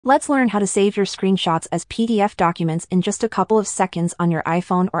Let's learn how to save your screenshots as PDF documents in just a couple of seconds on your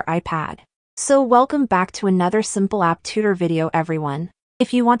iPhone or iPad. So welcome back to another simple app tutor video, everyone.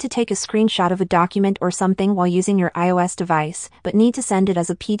 If you want to take a screenshot of a document or something while using your iOS device, but need to send it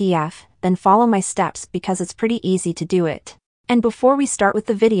as a PDF, then follow my steps because it's pretty easy to do it. And before we start with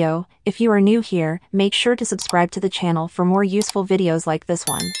the video, if you are new here, make sure to subscribe to the channel for more useful videos like this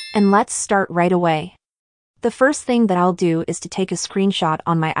one. And let's start right away. The first thing that I'll do is to take a screenshot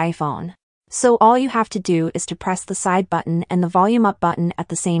on my iPhone. So all you have to do is to press the side button and the volume up button at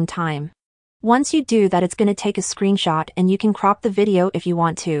the same time. Once you do that, it's going to take a screenshot and you can crop the video if you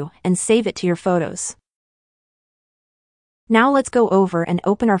want to, and save it to your photos. Now let's go over and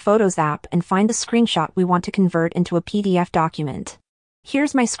open our Photos app and find the screenshot we want to convert into a PDF document.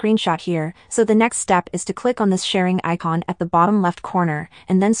 Here's my screenshot here, so the next step is to click on this sharing icon at the bottom left corner,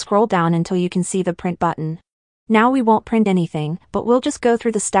 and then scroll down until you can see the print button. Now we won't print anything, but we'll just go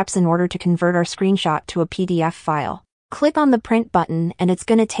through the steps in order to convert our screenshot to a PDF file. Click on the print button and it's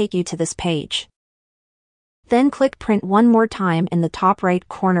going to take you to this page. Then click print one more time in the top right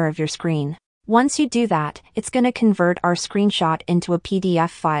corner of your screen. Once you do that, it's going to convert our screenshot into a PDF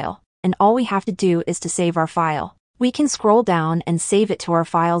file, and all we have to do is to save our file. We can scroll down and save it to our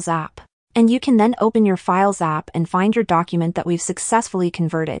Files app. And you can then open your Files app and find your document that we've successfully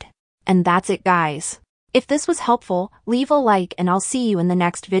converted. And that's it, guys. If this was helpful, leave a like and I'll see you in the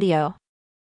next video.